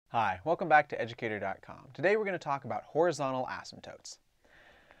Hi, welcome back to Educator.com. Today we're going to talk about horizontal asymptotes.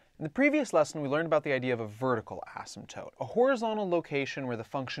 In the previous lesson we learned about the idea of a vertical asymptote, a horizontal location where the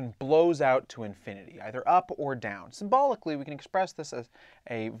function blows out to infinity, either up or down. Symbolically we can express this as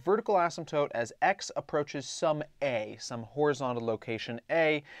a vertical asymptote as x approaches some a, some horizontal location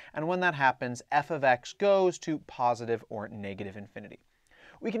a, and when that happens f of x goes to positive or negative infinity.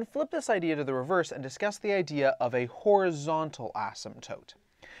 We can flip this idea to the reverse and discuss the idea of a horizontal asymptote.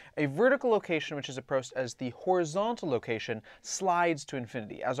 A vertical location which is approached as the horizontal location slides to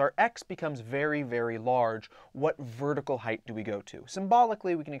infinity. As our x becomes very, very large, what vertical height do we go to?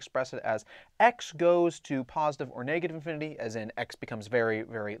 Symbolically, we can express it as x goes to positive or negative infinity, as in x becomes very,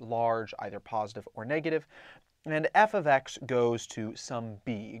 very large, either positive or negative, and f of x goes to some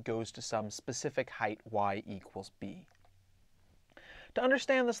b, goes to some specific height y equals b. To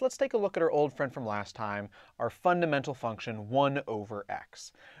understand this, let's take a look at our old friend from last time, our fundamental function 1 over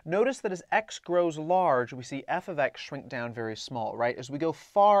x. Notice that as x grows large, we see f of x shrink down very small, right? As we go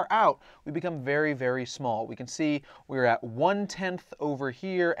far out, we become very, very small. We can see we're at 1/10 over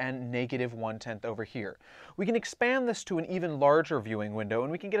here and negative 1/10 over here. We can expand this to an even larger viewing window,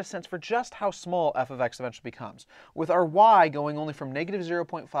 and we can get a sense for just how small f of x eventually becomes. With our y going only from negative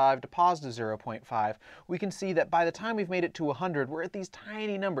 0.5 to positive 0.5, we can see that by the time we've made it to 100, we're at these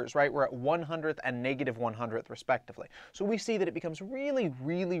tiny numbers, right? We're at 100th and negative 100th respectively. So we see that it becomes really,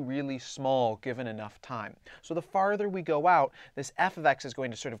 really, really small given enough time. So the farther we go out, this f of x is going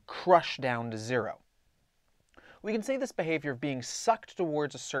to sort of crush down to 0. We can see this behavior of being sucked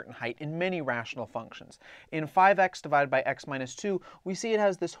towards a certain height in many rational functions. In 5x divided by x minus 2, we see it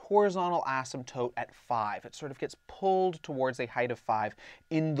has this horizontal asymptote at 5. It sort of gets pulled towards a height of 5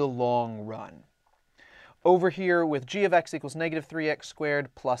 in the long run. Over here with g of x equals negative 3x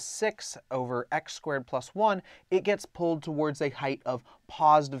squared plus 6 over x squared plus 1, it gets pulled towards a height of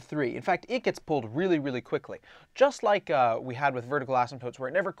positive 3. In fact, it gets pulled really, really quickly. Just like we had with vertical asymptotes where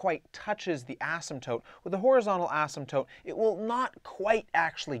it never quite touches the asymptote, with a horizontal asymptote, it will not quite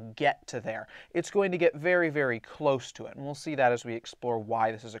actually get to there. It's going to get very, very close to it, and we'll see that as we explore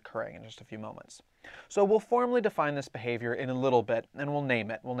why this is occurring in just a few moments. So we'll formally define this behavior in a little bit, and we'll name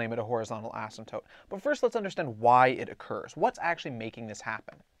it. We'll name it a horizontal asymptote. But first, let's understand why it occurs. What's actually making this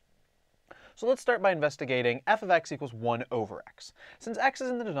happen? So let's start by investigating f of x equals 1 over x. Since x is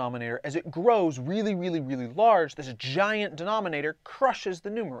in the denominator, as it grows really, really, really large, this giant denominator crushes the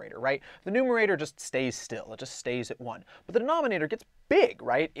numerator, right? The numerator just stays still. It just stays at 1. But the denominator gets big,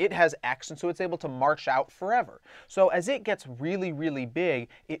 right? It has x, and so it's able to march out forever. So as it gets really, really big,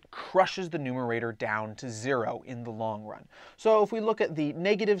 it crushes the numerator down to 0 in the long run. So if we look at the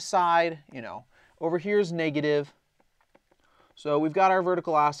negative side, over here's negative. So we've got our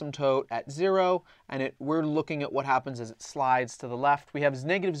vertical asymptote at 0, and we're looking at what happens as it slides to the left. We have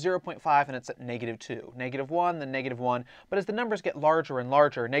negative 0.5, and it's at negative 2. Negative 1, then negative 1. But as the numbers get larger and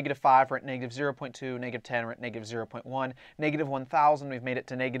larger, negative 5, we're at negative 0.2, negative 10, we're at negative 0.1, negative 1,000, we've made it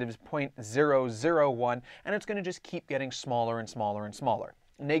to negative 0.001, and it's going to just keep getting smaller and smaller and smaller.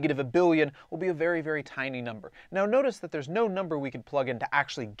 Negative a billion will be a very, very tiny number. Now notice that there's no number we could plug in to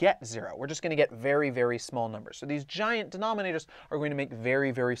actually get 0. We're just going to get very, very small numbers. So these giant denominators are going to make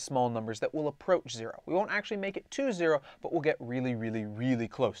very, very small numbers that will approach 0. We won't actually make it to 0, but we'll get really, really, really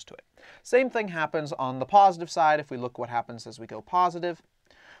close to it. Same thing happens on the positive side. If we look what happens as we go positive,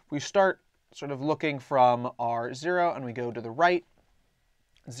 we start sort of looking from our 0 and we go to the right.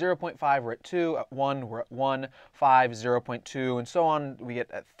 0.5, we're at 2, at 1, we're at 1, 5, 0.2, and so on. We get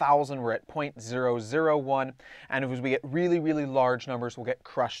at 1,000, we're at 0.001, and as we get really, really large numbers, we'll get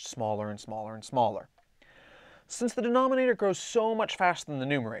crushed smaller and smaller and smaller. Since the denominator grows so much faster than the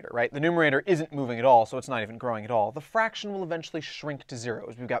numerator, right? The numerator isn't moving at all, so it's not even growing at all. The fraction will eventually shrink to 0,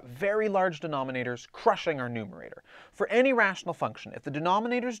 as we've got very large denominators crushing our numerator. For any rational function, if the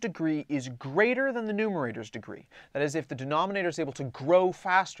denominator's degree is greater than the numerator's degree, that is, if the denominator is able to grow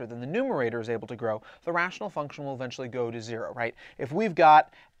faster than the numerator is able to grow, the rational function will eventually go to 0, right? If we've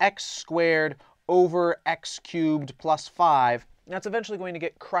got x squared over x cubed plus 5, that's eventually going to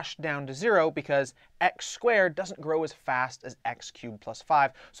get crushed down to 0 because x squared doesn't grow as fast as x cubed plus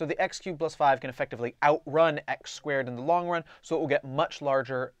 5. So the x cubed plus 5 can effectively outrun x squared in the long run, so it will get much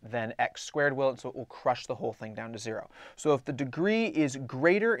larger than x squared will, and so it will crush the whole thing down to 0. So if the degree is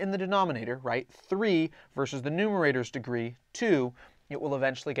greater in the denominator, right, 3 versus the numerator's degree, 2, it will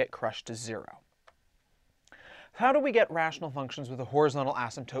eventually get crushed to 0. How do we get rational functions with a horizontal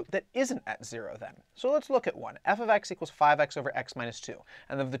asymptote that isn't at 0 then? So let's look at one. F of x equals 5x over x minus 2.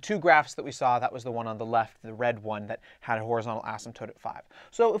 And of the two graphs that we saw, that was the one on the left, the red one, that had a horizontal asymptote at 5.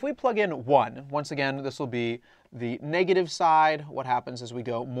 So if we plug in 1, once again, this will be the negative side. What happens is we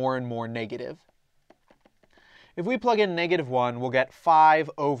go more and more negative. If we plug in -1, we'll get 5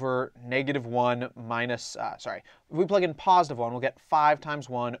 over -1 minus, if we plug in +1, we'll get 5 times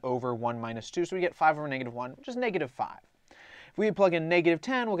 1 over 1 minus 2, so we get 5 over -1, which is -5. If we plug in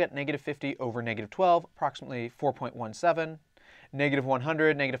 -10, we'll get -50 over -12, approximately 4.17.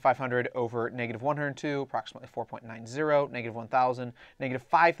 -100, -500 over -102, approximately 4.90, -1000,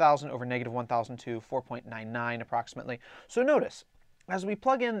 -5000 over -1002, 4.99 approximately. So notice, as we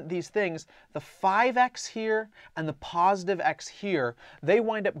plug in these things, the 5x here and the positive x here, they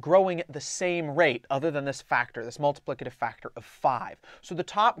wind up growing at the same rate, other than this factor, this multiplicative factor of 5. So the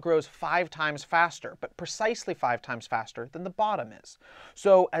top grows 5 times faster, but precisely 5 times faster than the bottom is.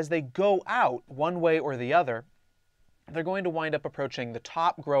 So as they go out one way or the other, they're going to wind up approaching the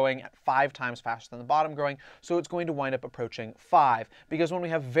top growing at 5 times faster than the bottom growing, so it's going to wind up approaching 5. Because when we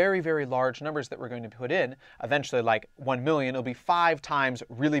have very, very large numbers that we're going to put in, eventually like 1 million, it'll be 5 times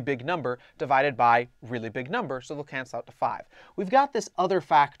really big number divided by really big number, so they'll cancel out to 5. We've got this other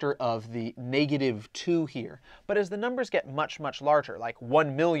factor of the -2 here, but as the numbers get much, much larger, like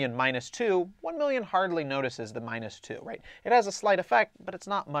 1 million minus 2, 1 million hardly notices the -2, right? It has a slight effect, but it's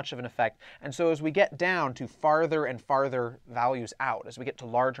not much of an effect, and so as we get down to farther and farther values out, as we get to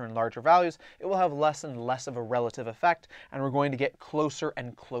larger and larger values, it will have less and less of a relative effect, and we're going to get closer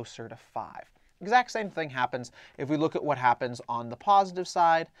and closer to 5. Exact same thing happens if we look at what happens on the positive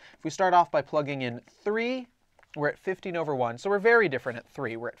side. If we start off by plugging in 3, we're at 15 over 1, so we're very different at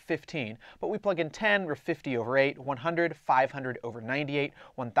 3, we're at 15. But we plug in 10, we're 50 over 8, 100, 500 over 98,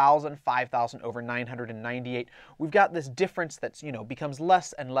 1000, 5000 over 998. We've got this difference that's, becomes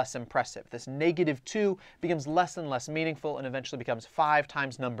less and less impressive. This -2 becomes less and less meaningful and eventually becomes 5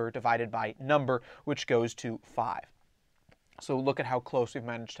 times number divided by number, which goes to 5. So look at how close we've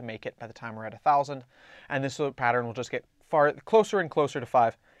managed to make it by the time we're at 1000. And this pattern will just get far closer and closer to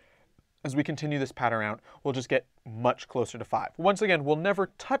 5. As we continue this pattern out, we'll just get much closer to 5. Once again, we'll never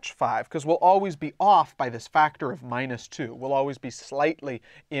touch 5 because we'll always be off by this factor of -2. We'll always be slightly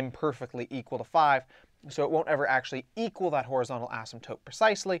imperfectly equal to 5, so it won't ever actually equal that horizontal asymptote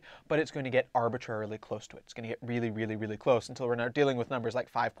precisely, but it's going to get arbitrarily close to it. It's going to get really, really, really close until we're now dealing with numbers like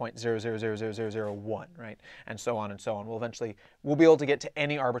 5.00000001, right? And so on and so on. We'll be able to get to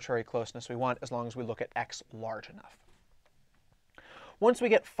any arbitrary closeness we want as long as we look at x large enough. Once we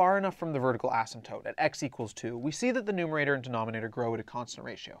get far enough from the vertical asymptote at x equals 2, we see that the numerator and denominator grow at a constant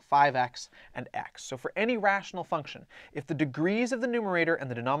ratio, 5x and x. So for any rational function, if the degrees of the numerator and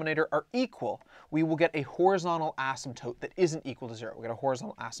the denominator are equal, we will get a horizontal asymptote that isn't equal to 0. We'll get a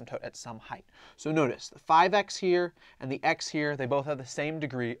horizontal asymptote at some height. So notice the 5x here and the x here, they both have the same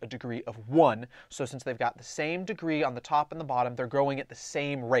degree, a degree of 1. So since they've got the same degree on the top and the bottom, they're growing at the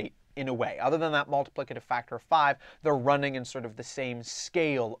same rate. In a way, other than that multiplicative factor of 5, they're running in sort of the same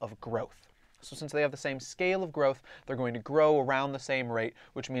scale of growth. So since they have the same scale of growth, they're going to grow around the same rate,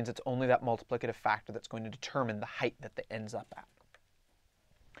 which means it's only that multiplicative factor that's going to determine the height that it ends up at.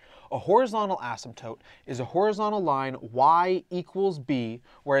 A horizontal asymptote is a horizontal line y equals b,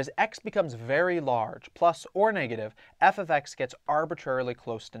 whereas x becomes very large, plus or negative, f of x gets arbitrarily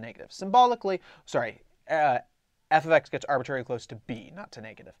close to negative. F of x gets arbitrarily close to b, not to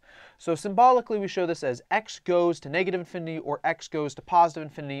negative. So symbolically, we show this as x goes to negative infinity or x goes to positive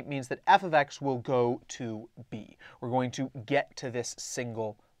infinity means that f of x will go to b. We're going to get to this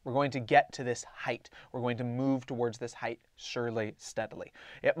height. We're going to move towards this height surely, steadily.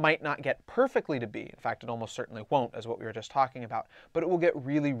 It might not get perfectly to b. In fact, it almost certainly won't, as what we were just talking about, but it will get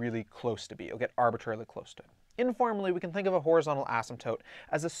really, really close to b. It'll get arbitrarily close to it. Informally, we can think of a horizontal asymptote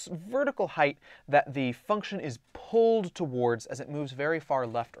as a vertical height that the function is pulled towards as it moves very far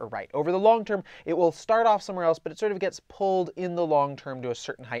left or right. Over the long term, it will start off somewhere else, but it sort of gets pulled in the long term to a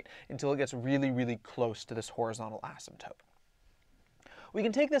certain height until it gets really, really close to this horizontal asymptote. We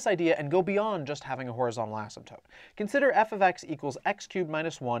can take this idea and go beyond just having a horizontal asymptote. Consider f of x equals x cubed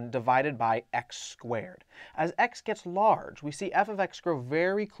minus 1 divided by x squared. As x gets large, we see f of x grow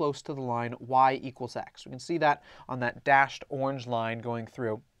very close to the line y equals x. We can see that on that dashed orange line going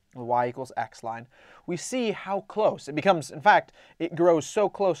through the y equals x line. We see how close it becomes. In fact, it grows so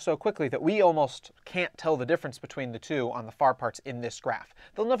close so quickly that we almost can't tell the difference between the two on the far parts in this graph.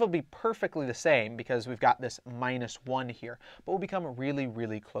 They'll never be perfectly the same because we've got this -1 here, but we'll become really,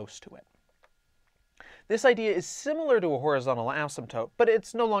 really close to it. This idea is similar to a horizontal asymptote, but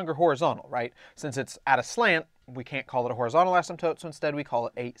it's no longer horizontal, right? Since it's at a slant, we can't call it a horizontal asymptote, so instead we call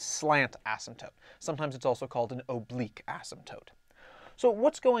it a slant asymptote. Sometimes it's also called an oblique asymptote. So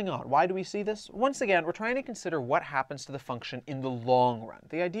what's going on? Why do we see this? Once again, we're trying to consider what happens to the function in the long run.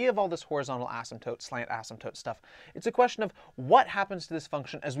 The idea of all this horizontal asymptote, slant asymptote stuff, it's a question of what happens to this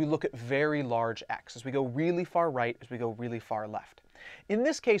function as we look at very large x, as we go really far right, as we go really far left. In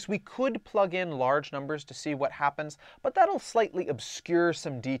this case, we could plug in large numbers to see what happens, but that'll slightly obscure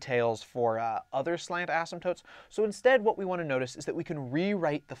some details for other slant asymptotes. So instead, what we want to notice is that we can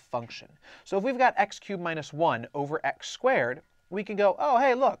rewrite the function. So if we've got x cubed minus 1 over x squared, we can go, oh,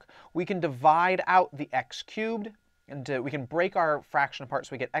 hey, look, we can divide out the x cubed, and we can break our fraction apart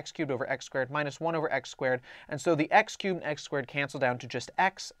so we get x cubed over x squared minus 1 over x squared, and so the x cubed and x squared cancel down to just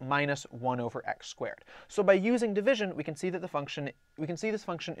x minus 1 over x squared. So by using division, we can see that this function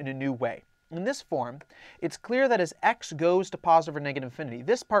in a new way. In this form, it's clear that as x goes to positive or negative infinity,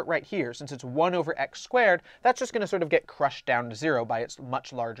 this part right here, since it's 1 over x squared, that's just going to sort of get crushed down to 0 by its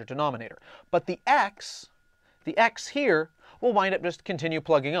much larger denominator. But the x here will wind up just continue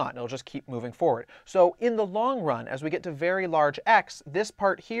plugging on. It'll just keep moving forward. So in the long run, as we get to very large x, this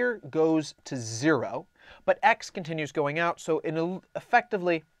part here goes to 0, but x continues going out, so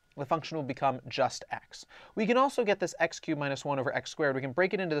effectively the function will become just x. We can also get this x cubed minus 1 over x squared. We can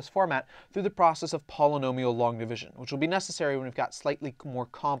break it into this format through the process of polynomial long division, which will be necessary when we've got slightly more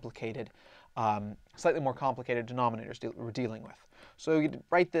complicated denominators we're dealing with. So you could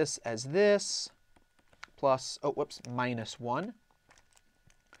write this as this plus, minus 1.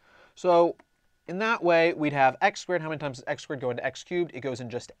 So in that way, we'd have x squared. How many times does x squared go into x cubed? It goes in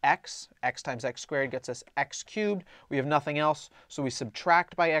just x. X times x squared gets us x cubed. We have nothing else, so we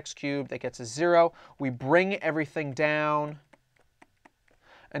subtract by x cubed. That gets us 0. We bring everything down,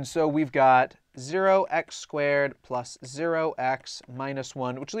 and so we've got 0x squared plus 0x minus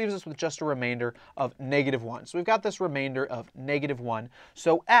 1, which leaves us with just a remainder of negative 1. So we've got this remainder of negative 1.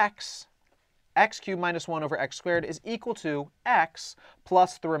 So x cubed minus 1 over x squared is equal to x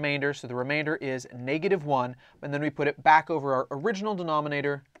plus the remainder. So the remainder is negative 1. And then we put it back over our original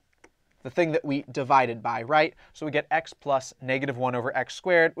denominator, the thing that we divided by, right? So we get x plus negative 1 over x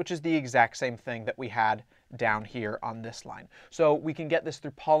squared, which is the exact same thing that we had down here on this line. So we can get this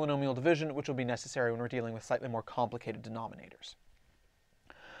through polynomial division, which will be necessary when we're dealing with slightly more complicated denominators.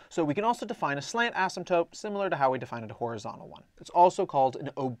 So we can also define a slant asymptote similar to how we define a horizontal one. It's also called an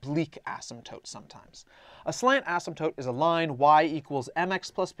oblique asymptote sometimes. A slant asymptote is a line y equals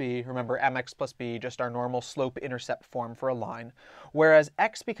mx plus b. Remember, mx plus b, just our normal slope-intercept form for a line. Whereas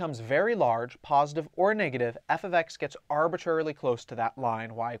x becomes very large, positive or negative, f of x gets arbitrarily close to that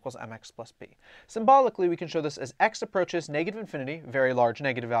line, y equals mx plus b. Symbolically, we can show this as x approaches negative infinity, very large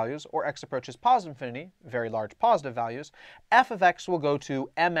negative values, or x approaches positive infinity, very large positive values. F of x will go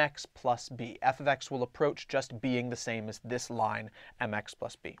to mx plus b. F of x will approach just being the same as this line, mx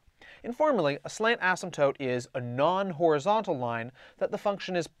plus b. Informally, a slant asymptote is a non-horizontal line that the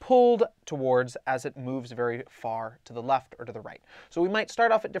function is pulled towards as it moves very far to the left or to the right. So we might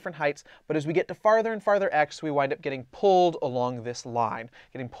start off at different heights, but as we get to farther and farther x, we wind up getting pulled along this line,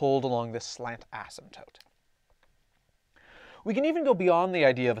 getting pulled along this slant asymptote. We can even go beyond the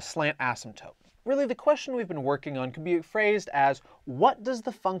idea of a slant asymptote. Really, the question we've been working on can be phrased as, what does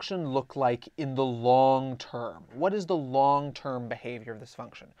the function look like in the long term? What is the long-term behavior of this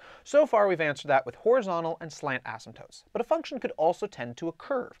function? So far, we've answered that with horizontal and slant asymptotes. But a function could also tend to a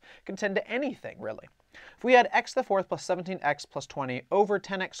curve. It can tend to anything, really. If we had x to the fourth plus 17x plus 20 over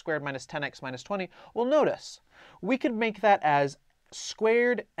 10x squared minus 10x minus 20, well, notice, we could make that as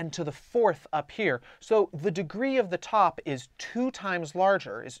squared and to the fourth up here. So the degree of the top is 2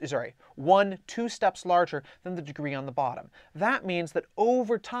 steps larger than the degree on the bottom. That means that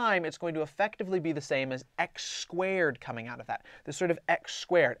over time, it's going to effectively be the same as x squared coming out of that. This sort of x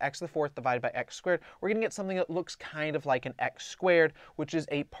squared, x to the fourth divided by x squared. We're going to get something that looks kind of like an x squared, which is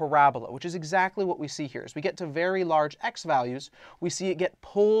a parabola, which is exactly what we see here. As we get to very large x values, we see it get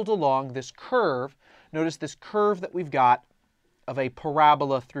pulled along this curve. Notice this curve that we've got of a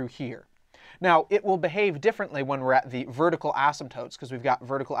parabola through here. Now, it will behave differently when we're at the vertical asymptotes, because we've got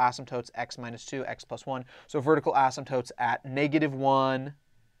vertical asymptotes x minus 2, x plus 1. So vertical asymptotes at negative 1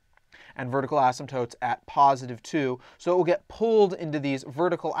 and vertical asymptotes at positive 2. So it will get pulled into these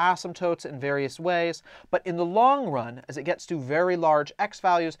vertical asymptotes in various ways. But in the long run, as it gets to very large x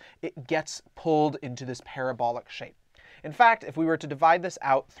values, it gets pulled into this parabolic shape. In fact, if we were to divide this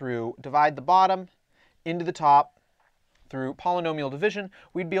out through divide the bottom into the top, through polynomial division,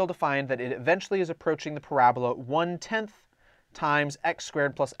 we'd be able to find that it eventually is approaching the parabola 1/10 times x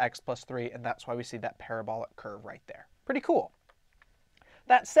squared plus x plus 3, and that's why we see that parabolic curve right there. Pretty cool.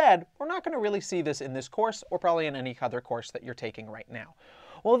 That said, we're not going to really see this in this course or probably in any other course that you're taking right now.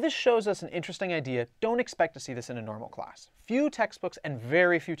 While this shows us an interesting idea, don't expect to see this in a normal class. Few textbooks and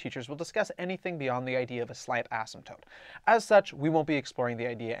very few teachers will discuss anything beyond the idea of a slant asymptote. As such, we won't be exploring the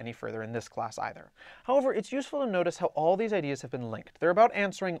idea any further in this class either. However, it's useful to notice how all these ideas have been linked. They're about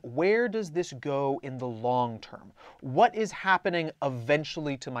answering, where does this go in the long term? What is happening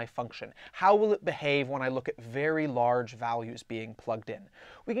eventually to my function? How will it behave when I look at very large values being plugged in?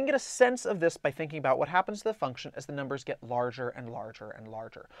 We can get a sense of this by thinking about what happens to the function as the numbers get larger and larger and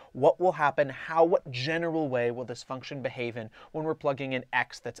larger. What will happen? What general way will this function behave in when we're plugging in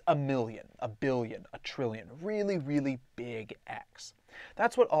x that's a million, a billion, a trillion, really, really big x?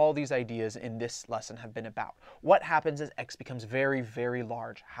 That's what all these ideas in this lesson have been about. What happens as x becomes very, very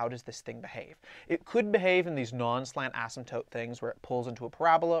large? How does this thing behave? It could behave in these non-slant asymptote things where it pulls into a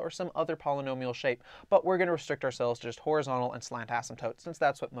parabola or some other polynomial shape, but we're going to restrict ourselves to just horizontal and slant asymptotes since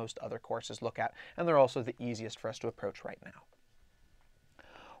that's what most other courses look at, and they're also the easiest for us to approach right now.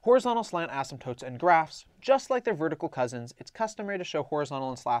 Horizontal slant asymptotes and graphs, just like their vertical cousins, it's customary to show horizontal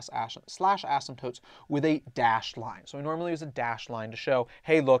and slash asymptotes with a dashed line. So we normally use a dashed line to show,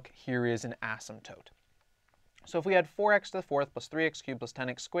 hey look, here is an asymptote. So if we had 4x to the fourth plus 3x cubed plus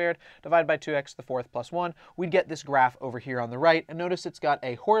 10x squared divided by 2x to the fourth plus 1, we'd get this graph over here on the right, and notice it's got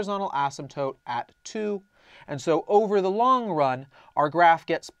a horizontal asymptote at 2. And so over the long run, our graph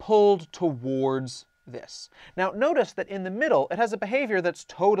gets pulled towards this. Now notice that in the middle it has a behavior that's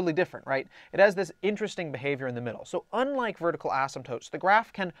totally different, right? It has this interesting behavior in the middle. So unlike vertical asymptotes, the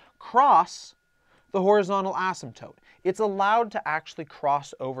graph can cross the horizontal asymptote. It's allowed to actually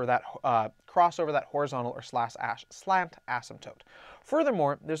cross over that horizontal or slant asymptote.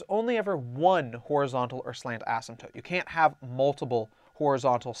 Furthermore, there's only ever one horizontal or slant asymptote. You can't have multiple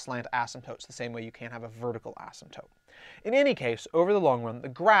horizontal slant asymptotes the same way you can't have a vertical asymptote. In any case, over the long run, the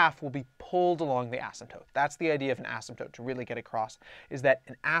graph will be pulled along the asymptote. That's the idea of an asymptote to really get across, is that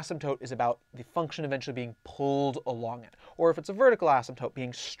an asymptote is about the function eventually being pulled along it, or if it's a vertical asymptote,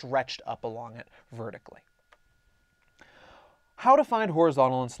 being stretched up along it vertically. How to find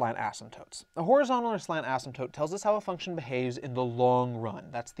horizontal and slant asymptotes. A horizontal or slant asymptote tells us how a function behaves in the long run.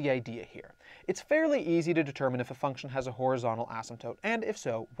 That's the idea here. It's fairly easy to determine if a function has a horizontal asymptote, and if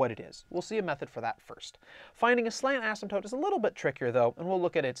so, what it is. We'll see a method for that first. Finding a slant asymptote is a little bit trickier though, and we'll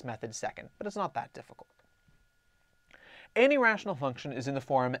look at its method second, but it's not that difficult. Any rational function is in the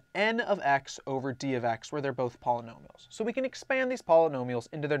form n of x over d of x, where they're both polynomials. So we can expand these polynomials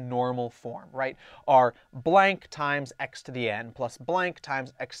into their normal form, right? Our blank times x to the n plus blank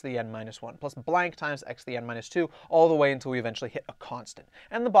times x to the n minus 1 plus blank times x to the n minus 2, all the way until we eventually hit a constant.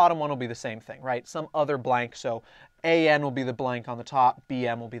 And the bottom one will be the same thing, right? Some other blank, so an will be the blank on the top,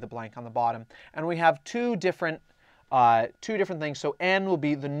 bm will be the blank on the bottom. And we have two different things. So n will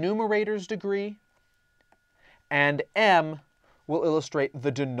be the numerator's degree, and m will illustrate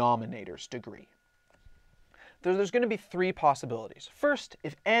the denominator's degree. There's going to be three possibilities. First,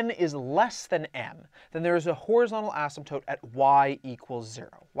 if n is less than m, then there is a horizontal asymptote at y equals 0.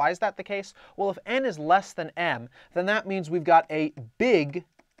 Why is that the case? Well, if n is less than m, then that means we've got a big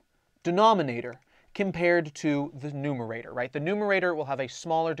denominator compared to the numerator, right? The numerator will have a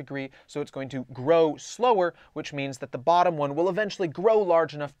smaller degree, so it's going to grow slower, which means that the bottom one will eventually grow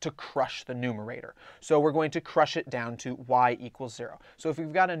large enough to crush the numerator. So we're going to crush it down to y equals 0. So if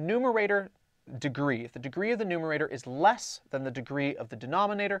we've got a numerator degree, if the degree of the numerator is less than the degree of the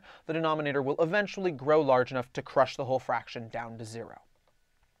denominator will eventually grow large enough to crush the whole fraction down to 0.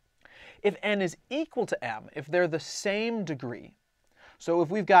 If n is equal to m, if they're the same degree, so if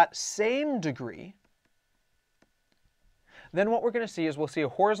we've got same degree, then what we're going to see is we'll see a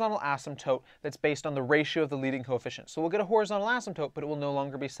horizontal asymptote that's based on the ratio of the leading coefficients. So we'll get a horizontal asymptote, but it will no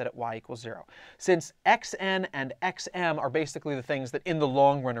longer be set at y equals 0. Since xn and xm are basically the things that in the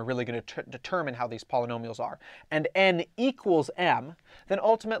long run are really going to determine how these polynomials are, and n equals m, then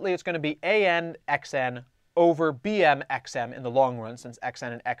ultimately it's going to be an xn over bm xm in the long run, since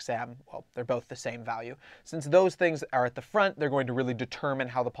xn and xm, well, they're both the same value. Since those things are at the front, they're going to really determine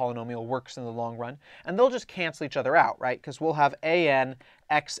how the polynomial works in the long run. And they'll just cancel each other out, right? Because we'll have an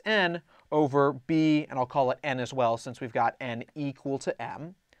xn over b, and I'll call it n as well, since we've got n equal to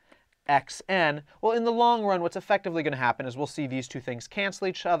m, xn. Well, in the long run, what's effectively going to happen is we'll see these two things cancel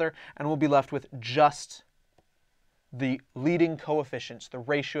each other, and we'll be left with just the leading coefficients, the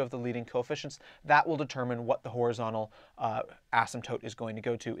ratio of the leading coefficients. That will determine what the horizontal asymptote is going to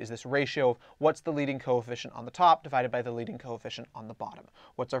go to, is this ratio of what's the leading coefficient on the top divided by the leading coefficient on the bottom.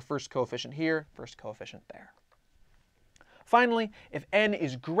 What's our first coefficient here, first coefficient there. Finally, if n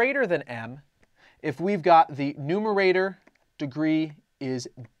is greater than m, if we've got the numerator degree is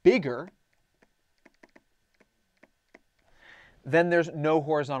bigger, then there's no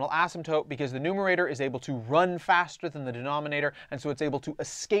horizontal asymptote because the numerator is able to run faster than the denominator, and so it's able to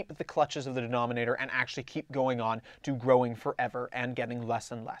escape the clutches of the denominator and actually keep going on to growing forever and getting less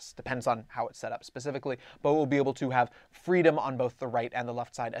and less. Depends on how it's set up specifically, but we'll be able to have freedom on both the right and the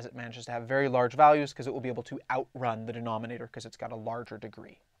left side as it manages to have very large values because it will be able to outrun the denominator because it's got a larger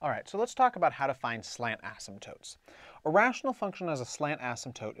degree. All right, so let's talk about how to find slant asymptotes. A rational function has a slant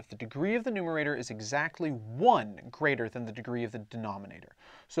asymptote if the degree of the numerator is exactly 1 greater than the degree of the denominator.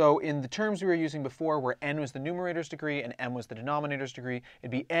 So in the terms we were using before, where n was the numerator's degree and m was the denominator's degree,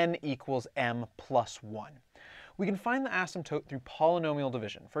 it'd be n equals m plus 1. We can find the asymptote through polynomial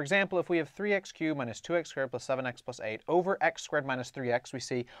division. For example, if we have 3x cubed minus 2x squared plus 7x plus 8 over x squared minus 3x, we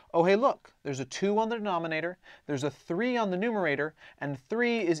see, oh hey look, there's a 2 on the denominator, there's a 3 on the numerator, and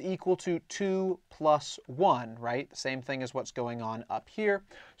 3 is equal to 2 plus 1, right? The same thing as what's going on up here.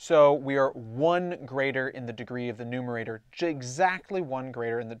 So we are 1 greater in the degree of the numerator, exactly 1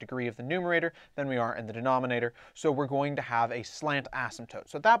 greater in the degree of the numerator than we are in the denominator. So we're going to have a slant asymptote.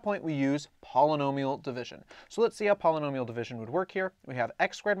 So at that point we use polynomial division. So let's see how polynomial division would work here. We have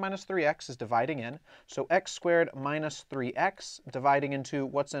x squared minus 3x is dividing in. So x squared minus 3x dividing into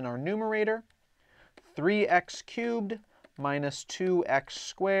what's in our numerator, 3x cubed minus 2x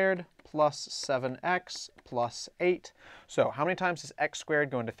squared plus 7x plus 8. So how many times does x squared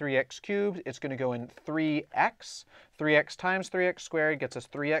go into 3x cubed? It's going to go in 3x. 3x times 3x squared gets us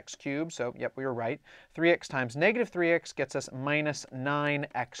 3x cubed, so yep, we were right. 3x times negative 3x gets us minus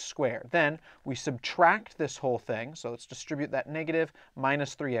 9x squared. Then we subtract this whole thing, so let's distribute that negative,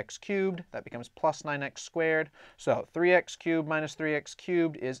 minus 3x cubed, that becomes plus 9x squared. So 3x cubed minus 3x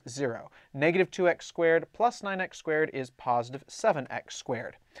cubed is 0. Negative 2x squared plus 9x squared is positive 7x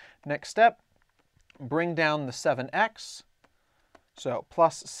squared. Next step, bring down the 7x. So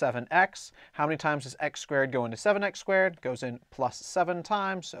plus 7x. How many times does x squared go into 7x squared? Goes in plus 7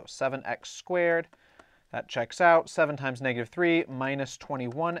 times, so 7x squared. That checks out. 7 times negative 3 minus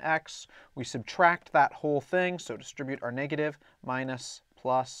 21x. We subtract that whole thing, so distribute our negative, minus,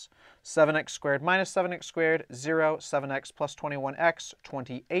 plus. 7x squared minus 7x squared, 0. 7x plus 21x,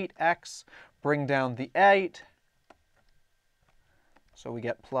 28x. Bring down the 8. So we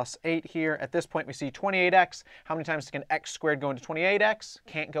get plus 8 here. At this point, we see 28x. How many times can x squared go into 28x?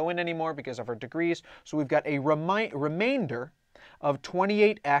 Can't go in anymore because of our degrees. So we've got a remainder of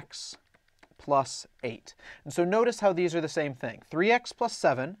 28x plus 8. And so notice how these are the same thing. 3x plus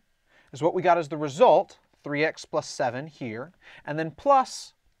 7 is what we got as the result, 3x plus 7 here. And then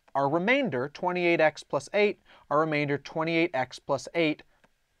plus our remainder, 28x plus 8, our remainder, 28x plus 8,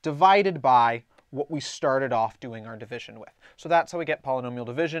 divided by what we started off doing our division with. So that's how we get polynomial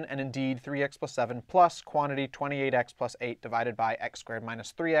division, and indeed 3x plus 7 plus quantity 28x plus 8 divided by x squared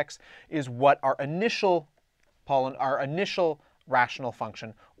minus 3x is what our initial rational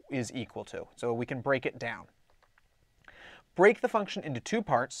function is equal to. So we can break it down. Break the function into two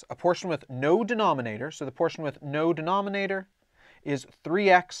parts, a portion with no denominator. So the portion with no denominator is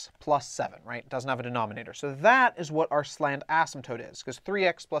 3x plus 7, right? It doesn't have a denominator. So that is what our slant asymptote is, because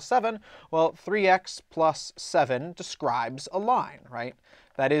 3x plus 7, well, 3x plus 7 describes a line, right?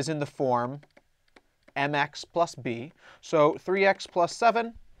 That is in the form mx plus b. So 3x plus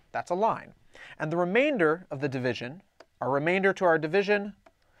 7, that's a line. And the remainder of the division, our remainder to our division,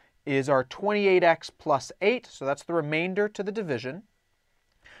 is our 28x plus 8, so that's the remainder to the division,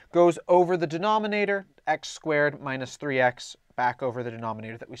 goes over the denominator, x squared minus 3x, back over the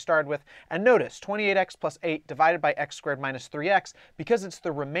denominator that we started with. And notice, 28x plus 8 divided by x squared minus 3x, because it's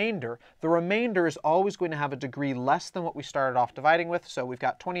the remainder is always going to have a degree less than what we started off dividing with. So we've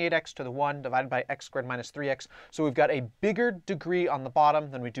got 28x to the 1 divided by x squared minus 3x. So we've got a bigger degree on the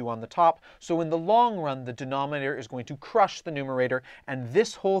bottom than we do on the top. So in the long run, the denominator is going to crush the numerator, and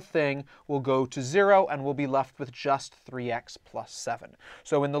this whole thing will go to 0, and we'll be left with just 3x plus 7.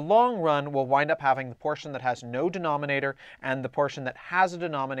 So in the long run, we'll wind up having the portion that has no denominator and the portion that has a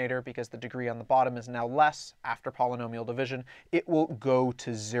denominator, because the degree on the bottom is now less after polynomial division, it will go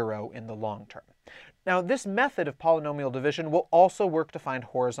to 0 in the long term. Now, this method of polynomial division will also work to find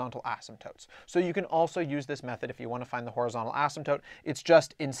horizontal asymptotes. So you can also use this method if you want to find the horizontal asymptote. It's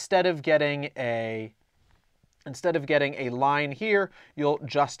just instead of getting a line here, you'll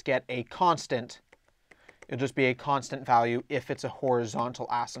just get a constant. It'll just be a constant value if it's a horizontal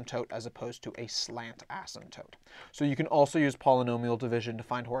asymptote as opposed to a slant asymptote. So you can also use polynomial division to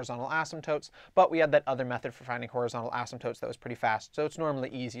find horizontal asymptotes, but we had that other method for finding horizontal asymptotes that was pretty fast, so it's normally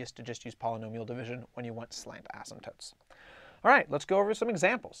easiest to just use polynomial division when you want slant asymptotes. All right, let's go over some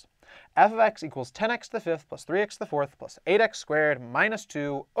examples. F of x equals 10x to the fifth plus 3x to the fourth plus 8x squared minus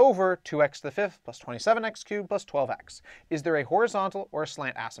 2 over 2x to the fifth plus 27x cubed plus 12x. Is there a horizontal or a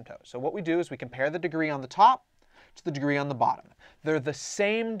slant asymptote? So what we do is we compare the degree on the top to the degree on the bottom. They're the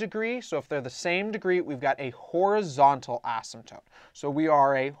same degree, so if they're the same degree, we've got a horizontal asymptote. So we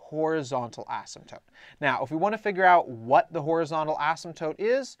are a horizontal asymptote. Now, if we want to figure out what the horizontal asymptote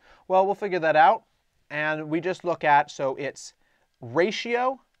is, well, we'll figure that out. And we just look at, so it's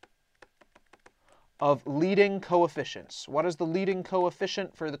ratio of leading coefficients. What is the leading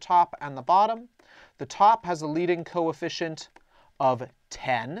coefficient for the top and the bottom? The top has a leading coefficient of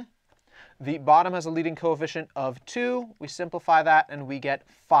 10. The bottom has a leading coefficient of 2. We simplify that and we get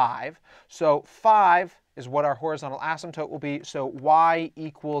 5. So 5 is what our horizontal asymptote will be. So y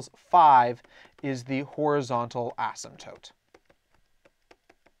equals 5 is the horizontal asymptote.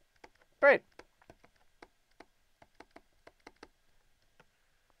 Great.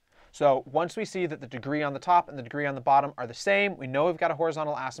 So once we see that the degree on the top and the degree on the bottom are the same, we know we've got a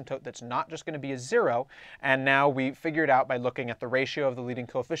horizontal asymptote that's not just going to be a 0, and now we figure it out by looking at the ratio of the leading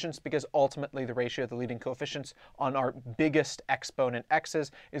coefficients, because ultimately the ratio of the leading coefficients on our biggest exponent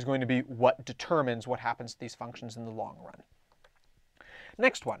x's is going to be what determines what happens to these functions in the long run.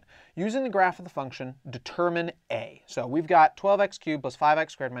 Next one, using the graph of the function, determine a. So we've got 12x cubed plus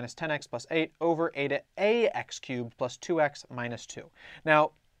 5x squared minus 10x plus 8 over 8x cubed plus 2x minus 2.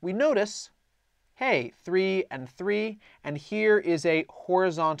 Now, we notice, hey, 3 and 3, and here is a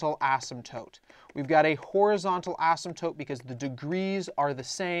horizontal asymptote. We've got a horizontal asymptote because the degrees are the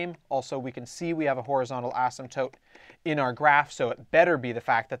same. Also, we can see we have a horizontal asymptote in our graph, so it better be the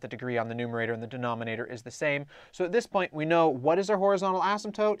fact that the degree on the numerator and the denominator is the same. So at this point, we know what is our horizontal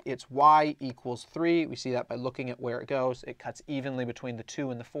asymptote. It's y equals 3. We see that by looking at where it goes. It cuts evenly between the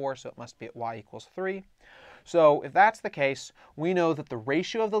 2 and the 4, so it must be at y equals 3. So if that's the case, we know that the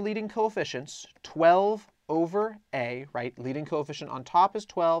ratio of the leading coefficients, 12 over a, right? Leading coefficient on top is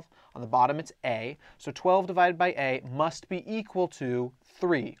 12, on the bottom it's a. So 12 divided by a must be equal to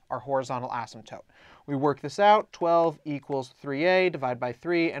 3, our horizontal asymptote. We work this out, 12 equals 3a divided by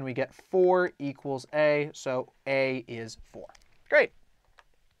 3, and we get 4 equals a, so a is 4. Great.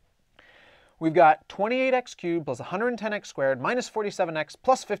 We've got 28x cubed plus 110x squared minus 47x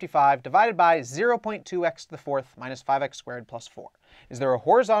plus 55 divided by 0.2x to the fourth minus 5x squared plus 4. Is there a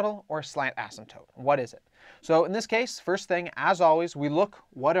horizontal or a slant asymptote? What is it? So in this case, first thing, as always, we look,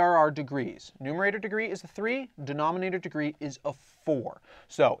 what are our degrees? Numerator degree is a 3, denominator degree is a 4.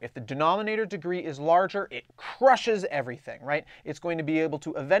 So if the denominator degree is larger, it crushes everything, right? It's going to be able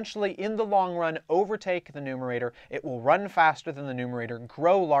to eventually, in the long run, overtake the numerator. It will run faster than the numerator,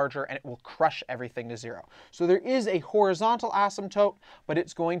 grow larger, and it will crush everything to 0. So there is a horizontal asymptote, but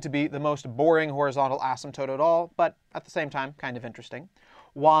it's going to be the most boring horizontal asymptote at all, but at the same time, kind of interesting.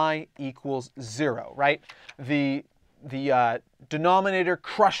 Y equals 0, right? The denominator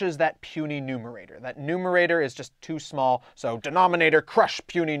crushes that puny numerator. That numerator is just too small, so denominator crush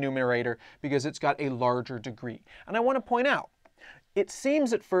puny numerator because it's got a larger degree. And I want to point out, it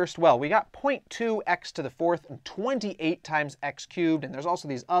seems at first, well, we got 0.2x to the fourth and 28 times x cubed, and there's also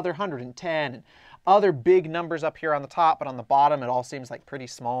these other 110 and other big numbers up here on the top, but on the bottom it all seems like pretty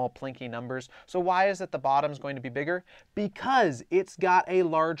small, plinky numbers. So why is it the bottom's going to be bigger? Because it's got a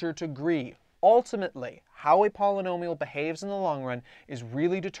larger degree. Ultimately, how a polynomial behaves in the long run is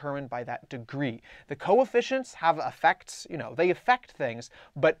really determined by that degree. The coefficients have effects, they affect things,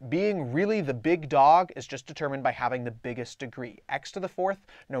 but being really the big dog is just determined by having the biggest degree. X to the fourth,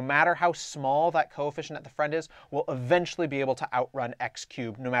 no matter how small that coefficient at the front is, will eventually be able to outrun x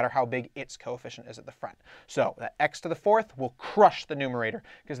cubed, no matter how big its coefficient is at the front. So that x to the fourth will crush the numerator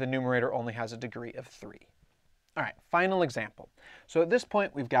because the numerator only has a degree of 3. All right, final example. So at this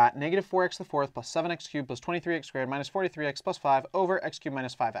point, we've got negative 4x to the fourth plus 7x cubed plus 23x squared minus 43x plus 5 over x cubed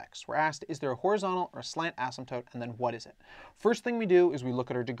minus 5x. We're asked, is there a horizontal or a slant asymptote, and then what is it? First thing we do is we look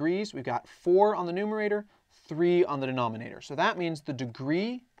at our degrees. We've got 4 on the numerator, 3 on the denominator. So that means the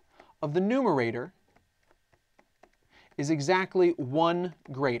degree of the numerator is exactly 1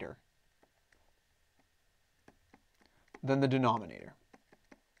 greater than the denominator.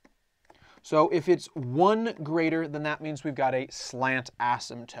 So if it's 1 greater, then that means we've got a slant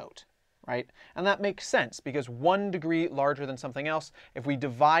asymptote, right? And that makes sense because 1 degree larger than something else, if we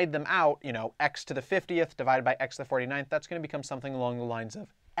divide them out, x to the 50th divided by x to the 49th, that's going to become something along the lines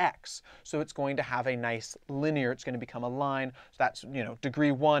of x. So it's going to have a nice linear, it's going to become a line. So that's,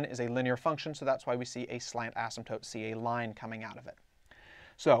 degree 1 is a linear function, so that's why we see a slant asymptote, see a line coming out of it.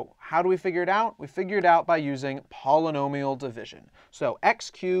 So how do we figure it out? We figure it out by using polynomial division. So x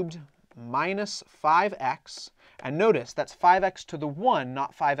cubed minus 5x, And notice that's 5x to the 1,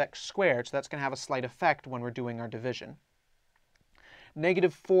 not 5x squared, so that's going to have a slight effect when we're doing our division.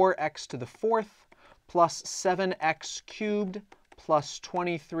 Negative 4x to the 4th plus 7x cubed plus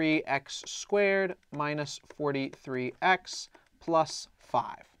 23x squared minus 43x plus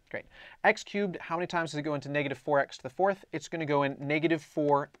 5. Great. X cubed, how many times does it go into negative 4x to the 4th? It's going to go in negative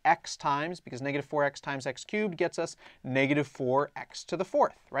 4x times, because negative 4x times x cubed gets us negative 4x to the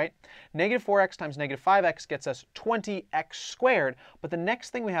 4th, right? Negative 4x times negative 5x gets us 20x squared, but the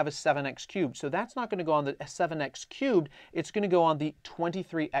next thing we have is 7x cubed. So that's not going to go on the 7x cubed, it's going to go on the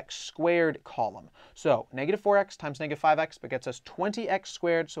 23x squared column. So negative 4x times negative 5x, but gets us 20x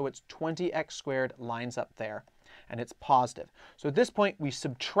squared, so it's 20x squared lines up there. And it's positive. So at this point, we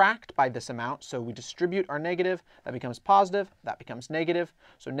subtract by this amount. So we distribute our negative. That becomes positive. That becomes negative.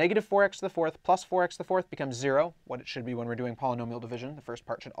 So negative 4x to the 4th plus 4x to the 4th becomes 0, what it should be when we're doing polynomial division. The first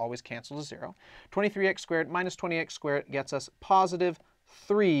part should always cancel to 0. 23x squared minus 20x squared gets us positive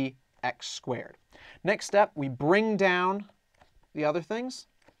 3x squared. Next step, we bring down the other things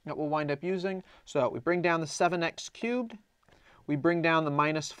that we'll wind up using. So we bring down the 7x cubed. We bring down the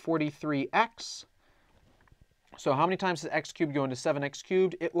minus 43x. So how many times does x cubed go into 7x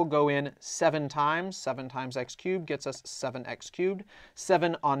cubed? It will go in 7 times. 7 times x cubed gets us 7x cubed.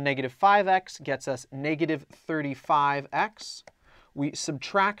 7 on negative 5x gets us negative 35x. We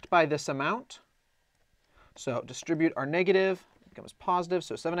subtract by this amount. So distribute our negative, becomes positive.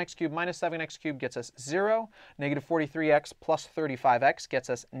 So 7x cubed minus 7x cubed gets us 0. Negative 43x plus 35x gets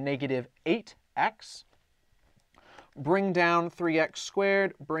us negative 8x. Bring down 3x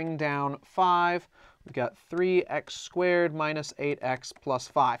squared, bring down 5. We've got 3x squared minus 8x plus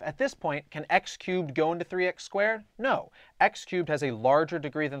 5. At this point, can x cubed go into 3x squared? No. X cubed has a larger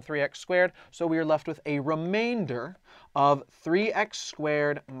degree than 3x squared, so we are left with a remainder of 3x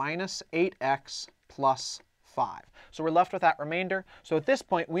squared minus 8x plus 5. So we're left with that remainder. So at this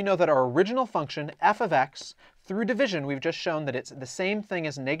point, we know that our original function, f of x, through division, we've just shown that it's the same thing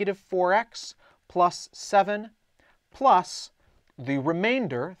as negative 4x plus 7 plus the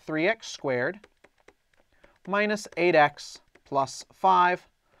remainder, 3x squared, minus 8x plus 5,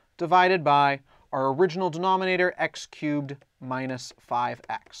 divided by our original denominator, x cubed minus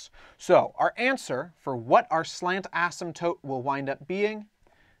 5x. So our answer for what our slant asymptote will wind up being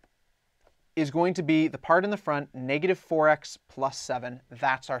is going to be the part in the front, negative 4x plus 7.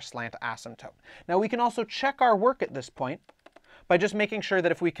 That's our slant asymptote. Now we can also check our work at this point by just making sure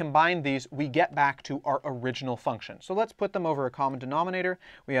that if we combine these, we get back to our original function. So let's put them over a common denominator.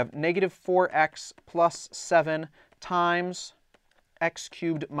 We have negative 4x plus 7 times x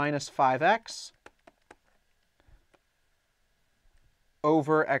cubed minus 5x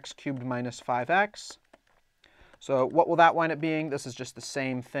over x cubed minus 5x. So what will that wind up being? This is just the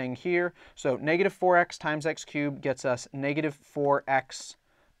same thing here. So negative 4x times x cubed gets us negative 4x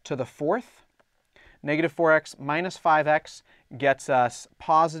to the 4th. Negative 4x minus 5x gets us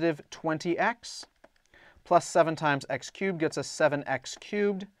positive 20x, plus 7 times x cubed gets us 7x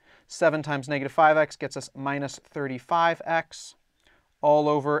cubed. 7 times negative 5x gets us minus 35x, all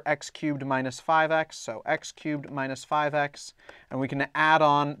over x cubed minus 5x, so x cubed minus 5x. And we can add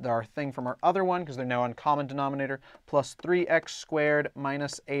on our thing from our other one, because they're now on common denominator, plus 3x squared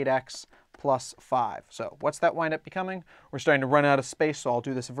minus 8x plus 5. So what's that wind up becoming? We're starting to run out of space, so I'll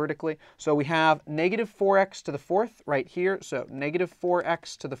do this vertically. So we have negative 4x to the 4th right here. So negative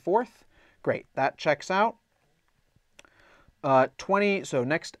 4x to the 4th. Great, that checks out. 20, so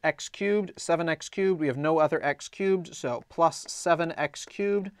next x cubed, 7x cubed. We have no other x cubed, so plus 7x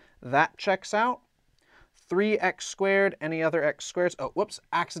cubed. That checks out. 3x squared, any other x squareds? Oh, whoops,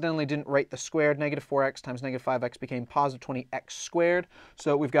 accidentally didn't write the squared. Negative 4x times negative 5x became positive 20x squared.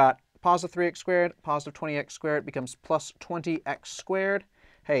 So we've got positive 3x squared, positive 20x squared becomes plus 20x squared.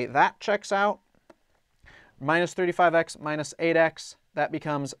 Hey, that checks out. Minus 35x minus 8x, that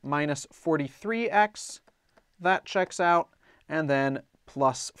becomes minus 43x. That checks out. And then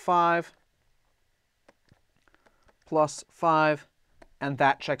plus 5, and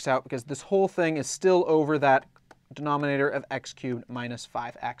that checks out because this whole thing is still over that denominator of x cubed minus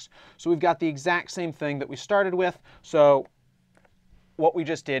 5x. So we've got the exact same thing that we started with. So what we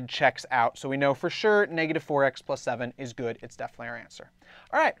just did checks out. So we know for sure negative 4x plus 7 is good. It's definitely our answer.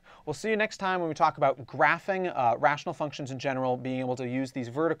 All right, we'll see you next time when we talk about graphing rational functions in general, being able to use these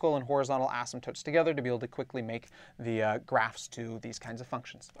vertical and horizontal asymptotes together to be able to quickly make the graphs to these kinds of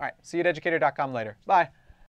functions. All right, see you at educator.com later. Bye.